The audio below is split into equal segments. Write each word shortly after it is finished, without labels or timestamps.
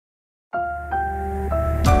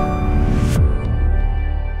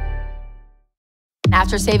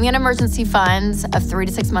After saving an emergency funds of 3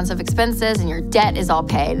 to 6 months of expenses and your debt is all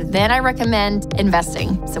paid, then I recommend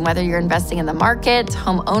investing. So whether you're investing in the market,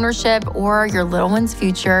 home ownership, or your little one's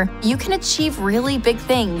future, you can achieve really big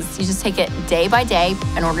things. You just take it day by day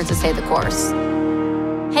in order to stay the course.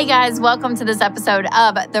 Hey guys, welcome to this episode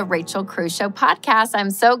of the Rachel Cruz Show podcast. I'm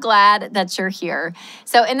so glad that you're here.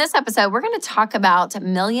 So in this episode, we're going to talk about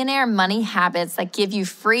millionaire money habits that give you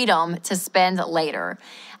freedom to spend later.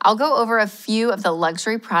 I'll go over a few of the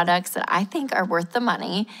luxury products that I think are worth the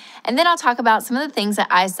money, and then I'll talk about some of the things that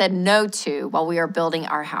I said no to while we are building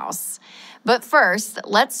our house. But first,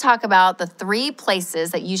 let's talk about the 3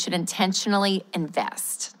 places that you should intentionally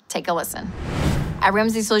invest. Take a listen. At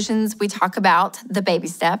Ramsey Solutions, we talk about the baby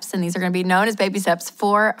steps, and these are going to be known as baby steps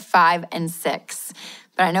 4, 5, and 6.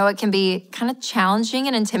 But I know it can be kind of challenging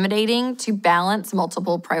and intimidating to balance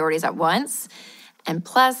multiple priorities at once. And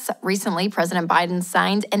plus, recently, President Biden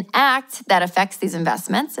signed an act that affects these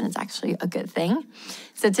investments, and it's actually a good thing.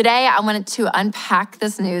 So today, I wanted to unpack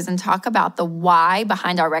this news and talk about the why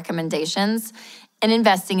behind our recommendations and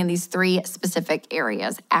investing in these 3 specific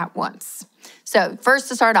areas at once. So first,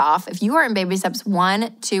 to start off, if you are in baby steps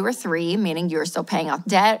 1, 2, or 3, meaning you're still paying off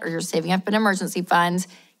debt or you're saving up an emergency fund,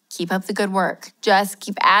 keep up the good work. Just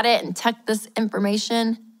keep at it and tuck this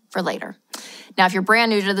information for later. Now, if you're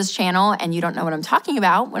brand new to this channel and you don't know what I'm talking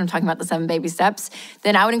about when I'm talking about the 7 baby steps,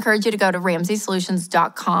 then I would encourage you to go to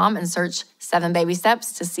RamseySolutions.com and search 7 baby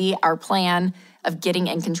steps to see our plan of getting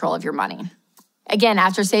in control of your money. Again,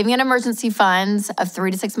 after saving an emergency funds of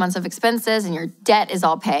 3 to 6 months of expenses and your debt is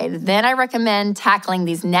all paid, then I recommend tackling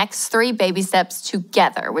these next 3 baby steps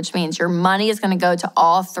together, which means your money is going to go to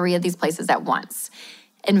all 3 of these places at once.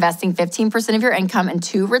 Investing 15% of your income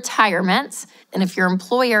into retirement. And if your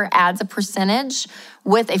employer adds a percentage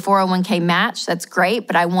with a 401k match, that's great,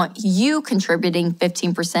 but I want you contributing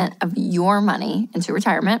 15% of your money into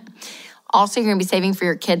retirement. Also, you're going to be saving for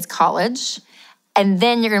your kids' college. And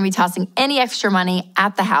then you're going to be tossing any extra money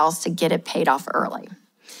at the house to get it paid off early.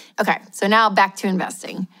 Okay, so now back to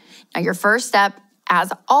investing. Now, your first step,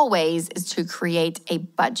 as always, is to create a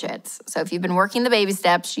budget. So if you've been working the baby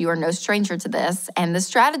steps, you are no stranger to this. And the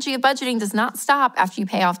strategy of budgeting does not stop after you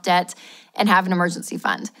pay off debt and have an emergency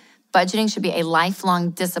fund. Budgeting should be a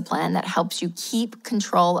lifelong discipline that helps you keep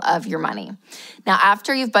control of your money. Now,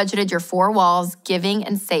 after you've budgeted your 4 walls, giving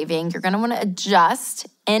and saving, you're going to want to adjust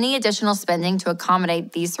any additional spending to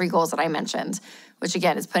accommodate these 3 goals that I mentioned, which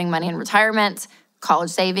again is putting money in retirement,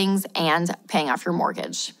 college savings, and paying off your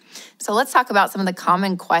mortgage. So let's talk about some of the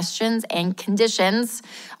common questions and conditions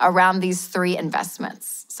around these 3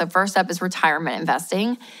 investments. So first up is retirement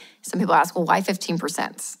investing. Some people ask, well, why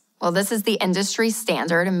 15%? Well, this is the industry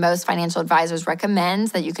standard, and most financial advisors recommend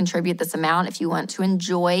that you contribute this amount if you want to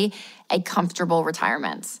enjoy a comfortable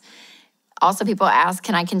retirement. Also, people ask,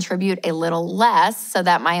 can I contribute a little less so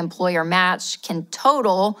that my employer match can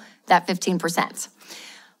total that 15%?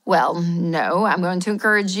 Well, no, I'm going to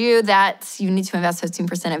encourage you that you need to invest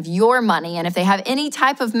 15% of your money. And if they have any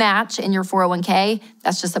type of match in your 401k,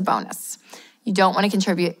 that's just a bonus. You don't want to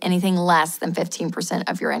contribute anything less than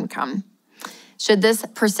 15% of your income. Should this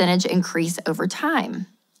percentage increase over time?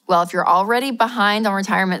 Well, if you're already behind on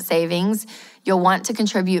retirement savings, you'll want to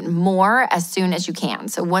contribute more as soon as you can.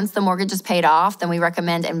 So once the mortgage is paid off, then we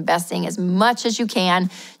recommend investing as much as you can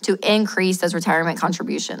to increase those retirement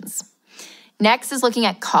contributions. Next is looking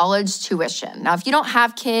at college tuition. Now, if you don't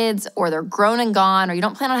have kids or they're grown and gone or you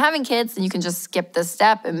don't plan on having kids, then you can just skip this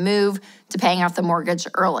step and move to paying off the mortgage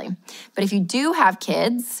early. But if you do have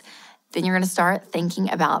kids, then you're going to start thinking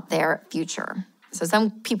about their future. So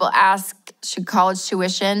some people ask, should college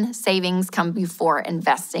tuition savings come before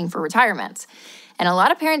investing for retirement? And a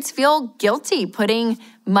lot of parents feel guilty putting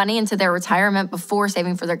money into their retirement before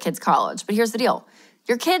saving for their kids' college. But here's the deal.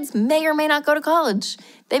 Your kids may or may not go to college.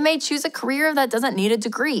 They may choose a career that doesn't need a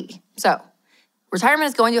degree. So retirement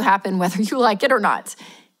is going to happen whether you like it or not.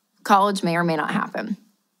 College may or may not happen.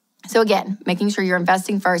 So again, making sure you're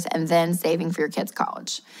investing first and then saving for your kids'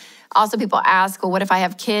 college. Also, people ask, well, what if I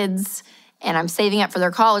have kids and I'm saving up for their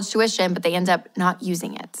college tuition, but they end up not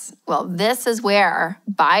using it? Well, this is where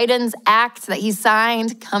Biden's act that he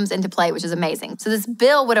signed comes into play, which is amazing. So this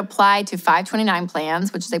bill would apply to 529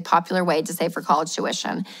 plans, which is a popular way to save for college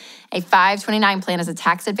tuition. A 529 plan is a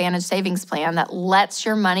tax advantage savings plan that lets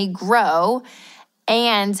your money grow.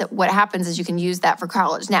 And what happens is you can use that for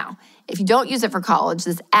college. Now, if you don't use it for college,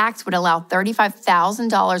 this act would allow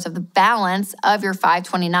 $35,000 of the balance of your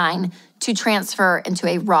 529 to transfer into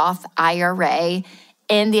a Roth IRA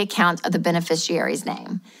in the account of the beneficiary's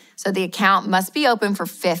name. So the account must be open for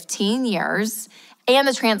 15 years, and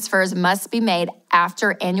the transfers must be made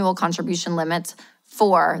after annual contribution limits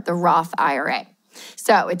for the Roth IRA.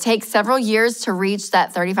 So it takes several years to reach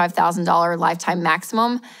that $35,000 lifetime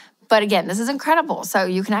maximum. But again, this is incredible. So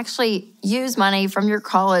you can actually use money from your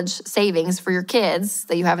college savings for your kids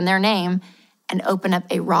that you have in their name and open up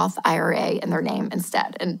a Roth IRA in their name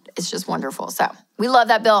instead. And it's just wonderful. So we love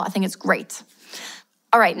that bill. I think it's great.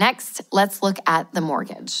 All right, next, let's look at the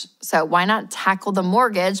mortgage. So why not tackle the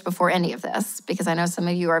mortgage before any of this? Because I know some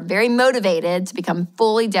of you are very motivated to become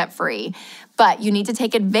fully debt-free, but you need to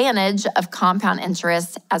take advantage of compound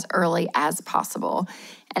interest as early as possible.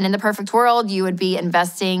 And in the perfect world, you would be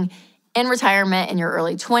investing in retirement in your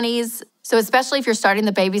early 20s. So especially if you're starting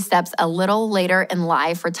the baby steps a little later in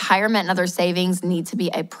life, retirement and other savings need to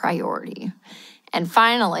be a priority. And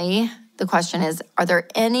finally, the question is, are there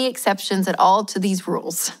any exceptions at all to these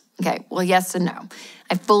rules? Okay, well, yes and no.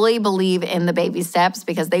 I fully believe in the baby steps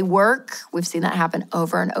because they work. We've seen that happen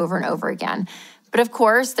over and over and over again. But of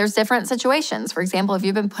course, there's different situations. For example, if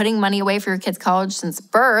you've been putting money away for your kids' college since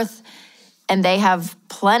birth and they have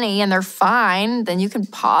plenty and they're fine, then you can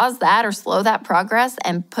pause that or slow that progress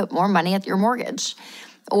and put more money at your mortgage.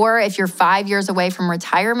 Or if you're 5 years away from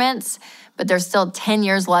retirement, but there's still 10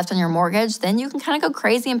 years left on your mortgage, then you can kind of go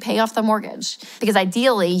crazy and pay off the mortgage. Because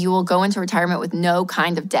ideally, you will go into retirement with no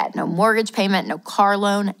kind of debt, no mortgage payment, no car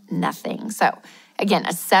loan, nothing. So again,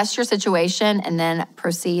 assess your situation and then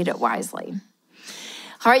proceed wisely.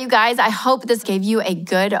 All right, you guys, I hope this gave you a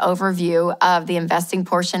good overview of the investing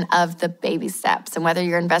portion of the baby steps. And whether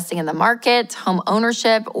you're investing in the market, home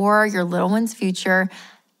ownership, or your little one's future,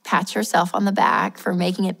 pat yourself on the back for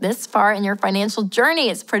making it this far in your financial journey.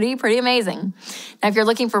 It's pretty amazing. Now, if you're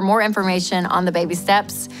looking for more information on the baby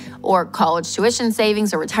steps or college tuition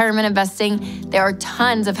savings or retirement investing, there are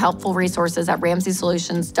tons of helpful resources at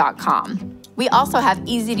RamseySolutions.com. We also have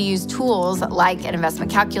easy-to-use tools like an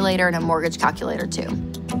investment calculator and a mortgage calculator too.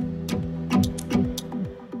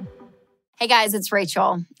 Hey guys, it's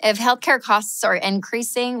Rachel. If healthcare costs are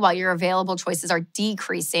increasing while your available choices are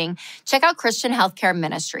decreasing, check out Christian Healthcare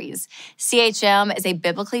Ministries. CHM is a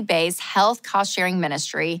biblically based health cost-sharing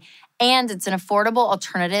ministry, and it's an affordable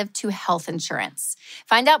alternative to health insurance.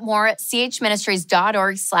 Find out more at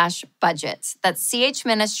chministries.org/budget. That's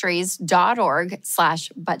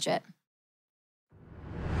chministries.org/budget.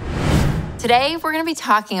 Today, we're going to be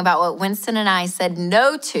talking about what Winston and I said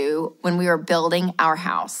no to when we were building our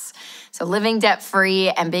house. So living debt-free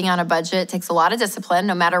and being on a budget takes a lot of discipline,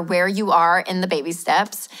 no matter where you are in the baby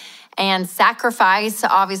steps. And sacrifice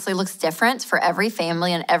obviously looks different for every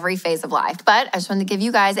family and every phase of life. But I just wanted to give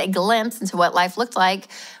you guys a glimpse into what life looked like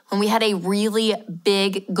when we had a really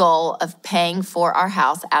big goal of paying for our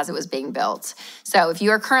house as it was being built. So if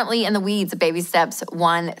you are currently in the weeds of baby steps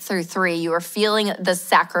 1 through 3, you are feeling the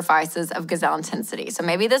sacrifices of gazelle intensity. So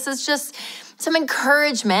maybe this is just some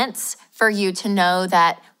encouragement for you to know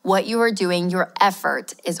that what you are doing, your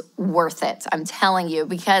effort is worth it. I'm telling you,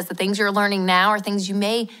 because the things you're learning now are things you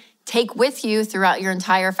may take with you throughout your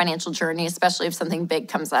entire financial journey, especially if something big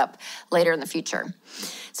comes up later in the future.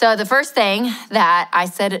 So the first thing that I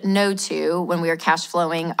said no to when we were cash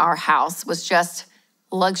flowing our house was just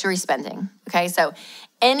luxury spending, okay? So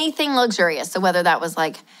anything luxurious, so whether that was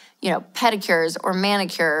like, pedicures or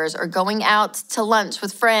manicures or going out to lunch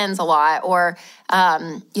with friends a lot, or,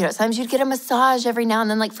 sometimes you'd get a massage every now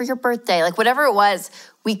and then, like for your birthday, like whatever it was,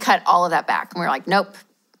 we cut all of that back. And we were like, nope,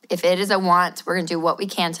 if it is a want, we're gonna do what we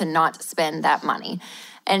can to not spend that money.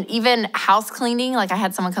 And even house cleaning, like I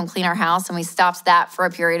had someone come clean our house and we stopped that for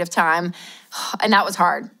a period of time. And that was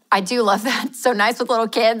hard. I do love that. It's so nice with little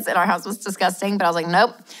kids, and our house was disgusting, but I was like,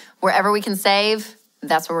 nope, wherever we can save,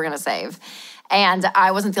 that's what we're gonna save. And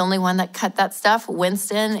I wasn't the only one that cut that stuff.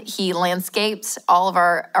 Winston, he landscaped all of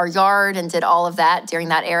our yard and did all of that during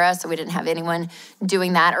that era. So we didn't have anyone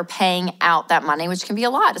doing that or paying out that money, which can be a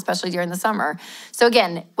lot, especially during the summer. So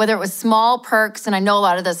again, whether it was small perks, and I know a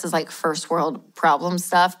lot of this is like first world problem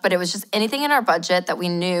stuff, but it was just anything in our budget that we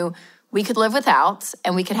knew we could live without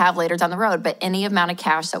and we could have later down the road. But any amount of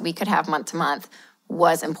cash that we could have month to month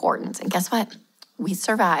was important. And guess what? We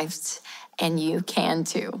survived. And you can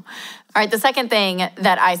too. All right, the second thing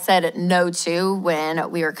that I said no to when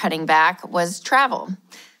we were cutting back was travel.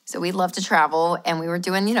 So we love to travel, and we were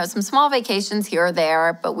doing, some small vacations here or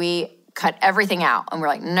there, but we cut everything out. And we're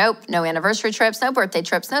like, nope, no anniversary trips, no birthday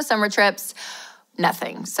trips, no summer trips,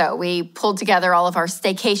 nothing. So we pulled together all of our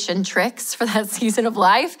staycation tricks for that season of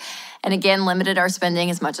life, and again, limited our spending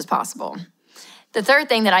as much as possible. The third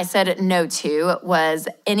thing that I said no to was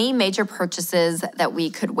any major purchases that we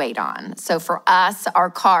could wait on. So for us, our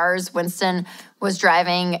cars, Winston was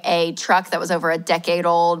driving a truck that was over a decade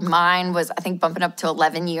old. Mine was, I think, bumping up to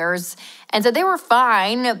 11 years. And so they were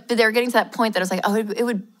fine, but they were getting to that point that I was like, oh, it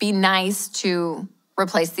would be nice to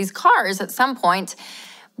replace these cars at some point.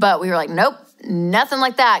 But we were like, nope, nothing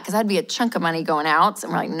like that, because that'd be a chunk of money going out.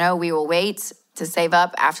 And we're like, no, we will wait to save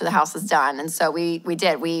up after the house is done. And so we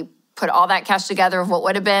did. We put all that cash together of what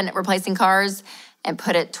would have been replacing cars and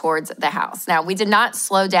put it towards the house. Now, we did not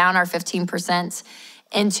slow down our 15%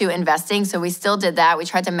 into investing, so we still did that. We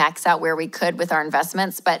tried to max out where we could with our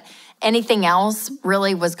investments, but anything else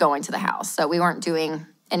really was going to the house. So we weren't doing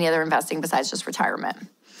any other investing besides just retirement. All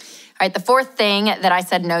right, the fourth thing that I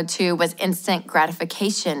said no to was instant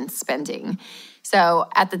gratification spending. So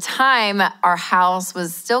at the time, our house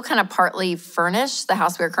was still kind of partly furnished, the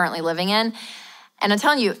house we were currently living in. And I'm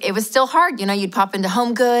telling you, it was still hard. You know, you'd pop into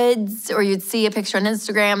Home Goods or you'd see a picture on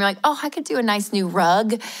Instagram. You're like, oh, I could do a nice new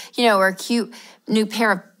rug, or a cute new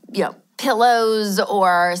pair of, pillows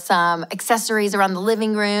or some accessories around the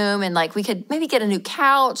living room. And like, we could maybe get a new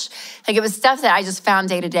couch. Like, it was stuff that I just found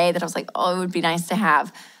day to day that I was like, oh, it would be nice to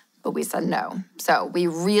have. But we said no. So we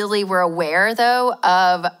really were aware, though,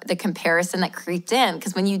 of the comparison that creeped in.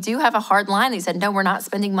 Because when you do have a hard line, they said, no, we're not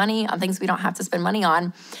spending money on things we don't have to spend money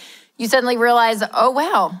on. You suddenly realize, oh,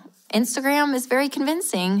 wow, Instagram is very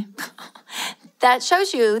convincing. That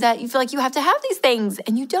shows you that you feel like you have to have these things,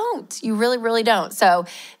 and you don't. You really, really don't. So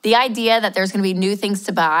the idea that there's going to be new things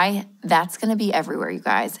to buy, that's going to be everywhere, you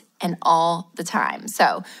guys, and all the time.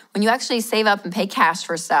 So when you actually save up and pay cash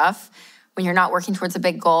for stuff, when you're not working towards a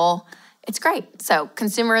big goal, it's great. So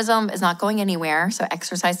consumerism is not going anywhere. So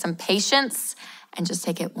exercise some patience and just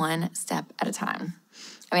take it one step at a time.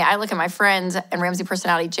 I mean, I look at my friend and Ramsey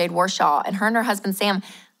personality, Jade Warshaw, and her husband, Sam,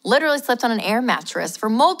 literally slept on an air mattress for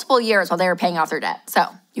multiple years while they were paying off their debt. So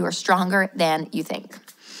you are stronger than you think.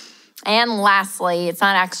 And lastly, it's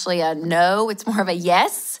not actually a no, it's more of a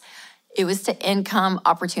yes. It was to income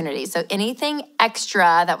opportunities. So anything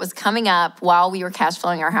extra that was coming up while we were cash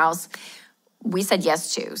flowing our house, we said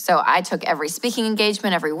yes to. So I took every speaking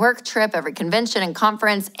engagement, every work trip, every convention and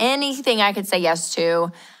conference, anything I could say yes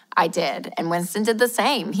to, I did. And Winston did the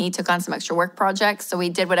same. He took on some extra work projects. So we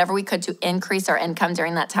did whatever we could to increase our income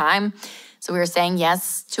during that time. So we were saying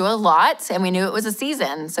yes to a lot, and we knew it was a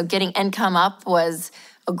season. So getting income up was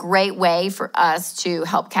a great way for us to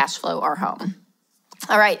help cash flow our home.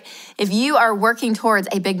 All right, if you are working towards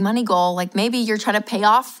a big money goal, like maybe you're trying to pay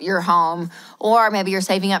off your home, or maybe you're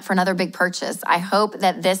saving up for another big purchase, I hope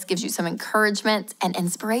that this gives you some encouragement and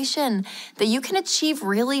inspiration that you can achieve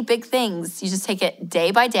really big things. You just take it day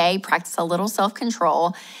by day, practice a little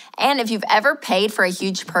self-control. And if you've ever paid for a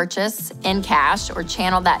huge purchase in cash or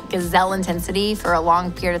channeled that gazelle intensity for a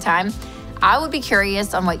long period of time, I would be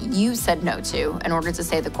curious on what you said no to in order to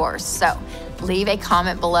stay the course. So leave a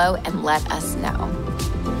comment below and let us know.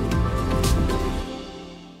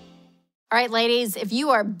 All right, ladies, if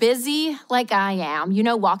you are busy like I am,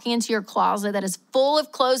 walking into your closet that is full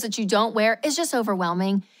of clothes that you don't wear is just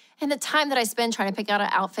overwhelming. And the time that I spend trying to pick out an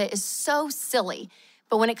outfit is so silly.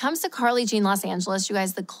 But when it comes to Carly Jean Los Angeles, you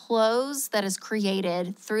guys, the clothes that is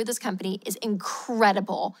created through this company is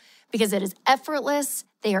incredible because it is effortless.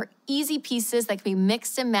 They are easy pieces that can be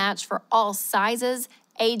mixed and matched for all sizes,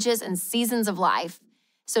 ages, and seasons of life.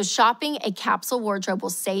 So shopping a capsule wardrobe will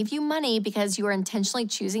save you money because you are intentionally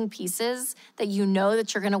choosing pieces that you know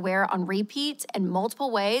that you're gonna wear on repeat in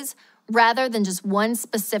multiple ways rather than just one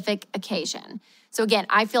specific occasion. So again,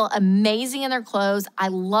 I feel amazing in their clothes. I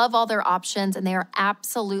love all their options and they are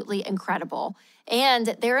absolutely incredible.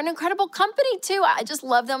 And they're an incredible company too. I just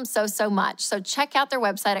love them so, so much. So check out their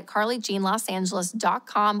website at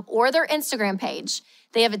carlyjeanlosangeles.com or their Instagram page.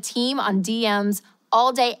 They have a team on DMs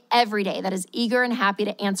all day, every day that is eager and happy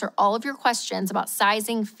to answer all of your questions about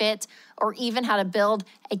sizing, fit, or even how to build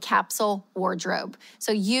a capsule wardrobe.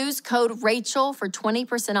 So use code Rachel for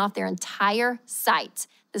 20% off their entire site.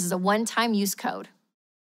 This is a one-time use code.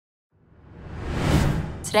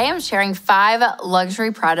 Today I'm sharing 5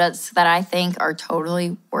 luxury products that I think are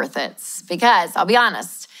totally worth it. Because I'll be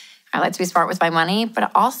honest, I like to be smart with my money, but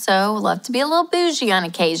I also love to be a little bougie on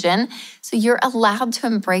occasion. So you're allowed to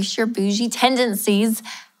embrace your bougie tendencies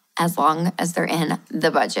as long as they're in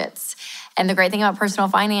the budgets. And the great thing about personal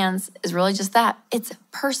finance is really just that. It's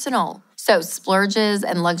personal. So splurges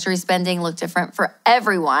and luxury spending look different for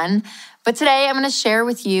everyone. But today I'm going to share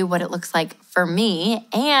with you what it looks like for me,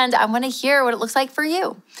 and I want to hear what it looks like for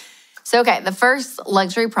you. So, okay, the first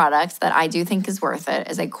luxury product that I do think is worth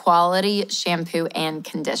it is a quality shampoo and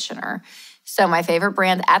conditioner. So my favorite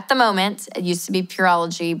brand at the moment, it used to be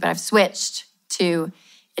Pureology, but I've switched to,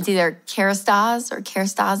 it's either Kerastase or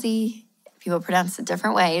Kerastase. People pronounce it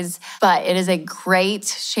different ways, but it is a great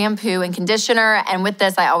shampoo and conditioner. And with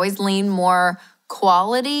this, I always lean more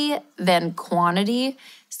quality than quantity.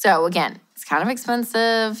 So again, it's kind of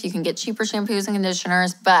expensive. You can get cheaper shampoos and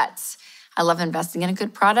conditioners, but I love investing in a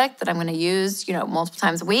good product that I'm going to use, multiple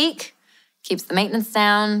times a week. Keeps the maintenance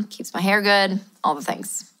down, keeps my hair good, all the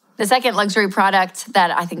things. The second luxury product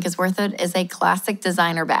that I think is worth it is a classic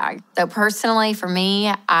designer bag. So personally, for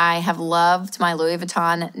me, I have loved my Louis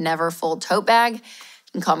Vuitton Never Full tote bag. You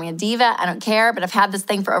can call me a diva, I don't care, but I've had this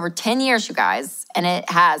thing for over 10 years, you guys, and it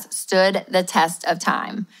has stood the test of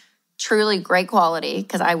time. Truly great quality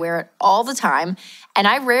because I wear it all the time. And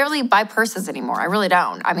I rarely buy purses anymore. I really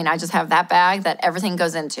don't. I mean, I just have that bag that everything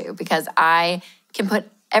goes into because I can put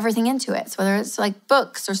everything into it. So whether it's like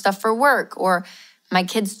books or stuff for work or my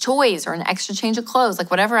kids' toys or an extra change of clothes, like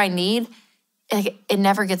whatever I need, it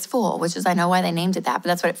never gets full, which is, I know why they named it that, but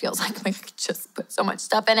that's what it feels like. Like I could just put so much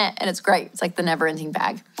stuff in it and it's great. It's like the never-ending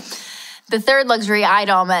bag. The third luxury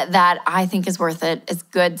item that I think is worth it is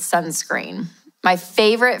good sunscreen. My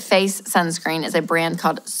favorite face sunscreen is a brand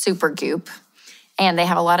called Supergoop. And they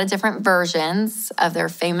have a lot of different versions of their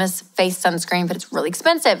famous face sunscreen, but it's really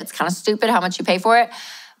expensive. It's kind of stupid how much you pay for it.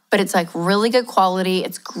 But it's like really good quality.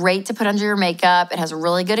 It's great to put under your makeup. It has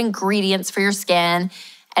really good ingredients for your skin.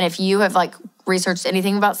 And if you have like researched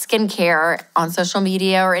anything about skincare on social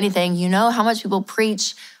media or anything, you know how much people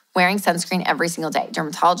preach wearing sunscreen every single day.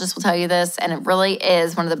 Dermatologists will tell you this, and it really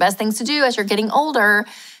is one of the best things to do as you're getting older.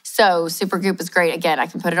 So Supergoop is great. Again, I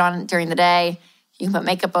can put it on during the day. You can put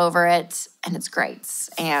makeup over it, and it's great.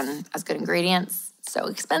 And has good ingredients. So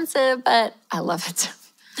expensive, but I love it.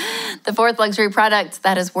 The fourth luxury product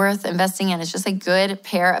that is worth investing in is just a good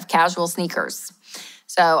pair of casual sneakers.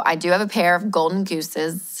 So I do have a pair of Golden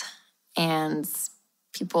Gooses, and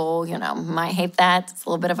people, might hate that. It's a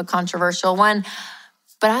little bit of a controversial one,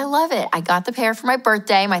 but I love it. I got the pair for my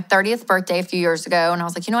birthday, my 30th birthday a few years ago, and I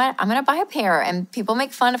was like, you know what? I'm going to buy a pair. And people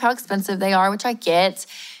make fun of how expensive they are, which I get,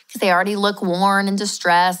 because they already look worn and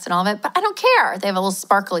distressed and all of it, but I don't care. They have a little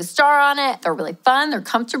sparkly star on it. They're really fun. They're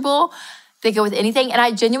comfortable. They go with anything, and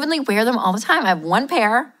I genuinely wear them all the time. I have one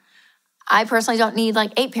pair. I personally don't need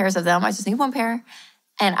like 8 pairs of them. I just need one pair,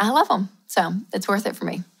 and I love them. So it's worth it for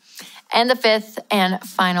me. And the fifth and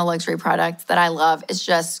final luxury product that I love is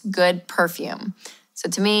just good perfume. So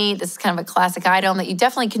to me, this is kind of a classic item that you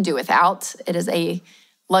definitely can do without. It is a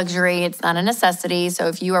luxury. It's not a necessity. So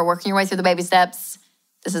if you are working your way through the baby steps,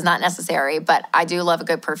 this is not necessary, but I do love a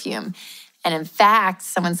good perfume. And in fact,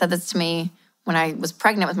 someone said this to me when I was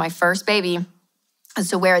pregnant with my first baby, is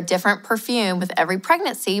to wear a different perfume with every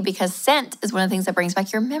pregnancy because scent is one of the things that brings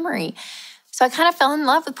back your memory. So I kind of fell in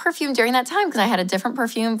love with perfume during that time because I had a different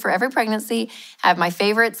perfume for every pregnancy. I have my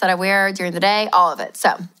favorites that I wear during the day, all of it.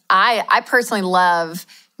 So I personally love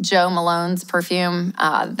Jo Malone's perfume.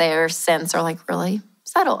 Their scents are like really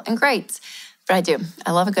subtle and great, but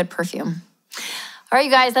I love a good perfume. All right,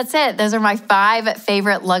 you guys, that's it. Those are my 5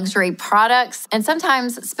 favorite luxury products. And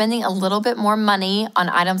sometimes spending a little bit more money on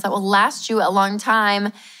items that will last you a long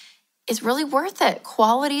time is really worth it.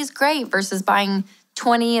 Quality is great versus buying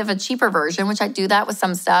 20 of a cheaper version, which I do that with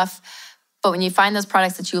some stuff. But when you find those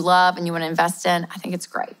products that you love and you want to invest in, I think it's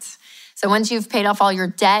great. So once you've paid off all your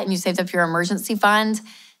debt and you saved up your emergency fund,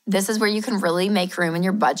 this is where you can really make room in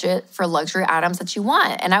your budget for luxury items that you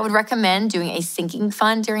want. And I would recommend doing a sinking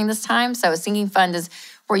fund during this time. So a sinking fund is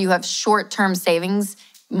where you have short-term savings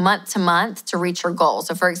month to month to reach your goal.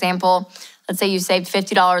 So for example, let's say you saved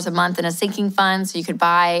 $50 a month in a sinking fund so you could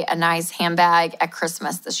buy a nice handbag at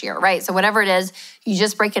Christmas this year, right? So whatever it is, you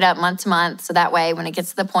just break it up month to month. So that way, when it gets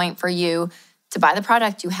to the point for you to buy the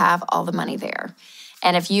product, you have all the money there.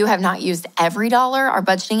 And if you have not used Every Dollar, our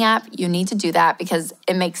budgeting app, you need to do that because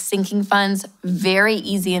it makes sinking funds very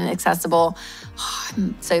easy and accessible.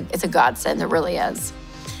 So it's a godsend, it really is.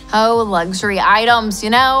 Oh, luxury items, you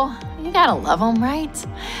gotta love them, right?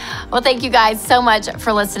 Well, thank you guys so much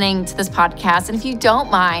for listening to this podcast. And if you don't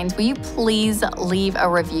mind, will you please leave a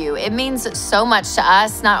review? It means so much to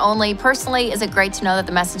us. Not only personally is it great to know that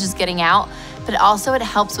the message is getting out, but also it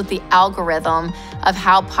helps with the algorithm of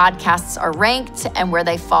how podcasts are ranked and where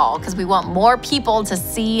they fall, because we want more people to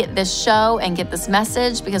see this show and get this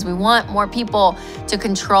message, because we want more people to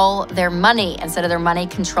control their money instead of their money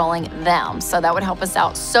controlling them. So that would help us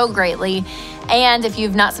out so greatly. And if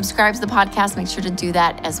you've not subscribed to the podcast, make sure to do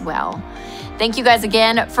that as well. Thank you guys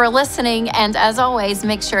again for listening. And as always,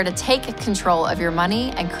 make sure to take control of your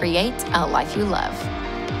money and create a life you love.